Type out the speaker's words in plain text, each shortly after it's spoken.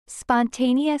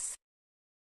Spontaneous.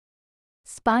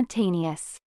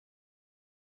 Spontaneous.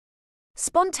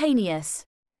 Spontaneous.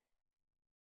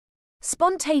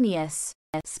 Spontaneous.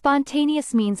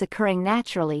 Spontaneous means occurring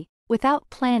naturally, without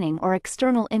planning or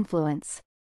external influence.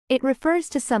 It refers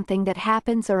to something that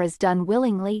happens or is done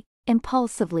willingly,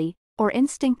 impulsively, or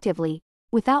instinctively,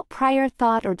 without prior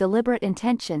thought or deliberate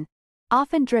intention,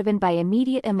 often driven by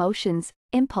immediate emotions,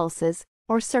 impulses,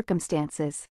 or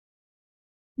circumstances.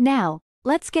 Now,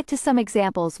 let's get to some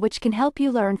examples which can help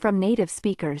you learn from native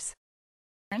speakers.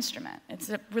 Instrument. It's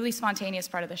a really spontaneous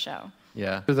part of the show.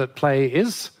 Yeah. That play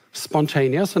is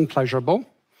spontaneous and pleasurable.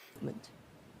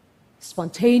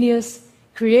 Spontaneous,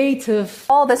 creative.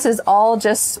 All this is all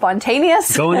just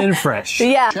spontaneous. Going in fresh.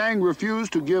 Yeah. Chang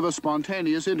refused to give a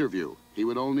spontaneous interview. He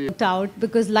would only Out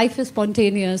because life is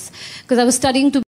spontaneous. Because I was studying to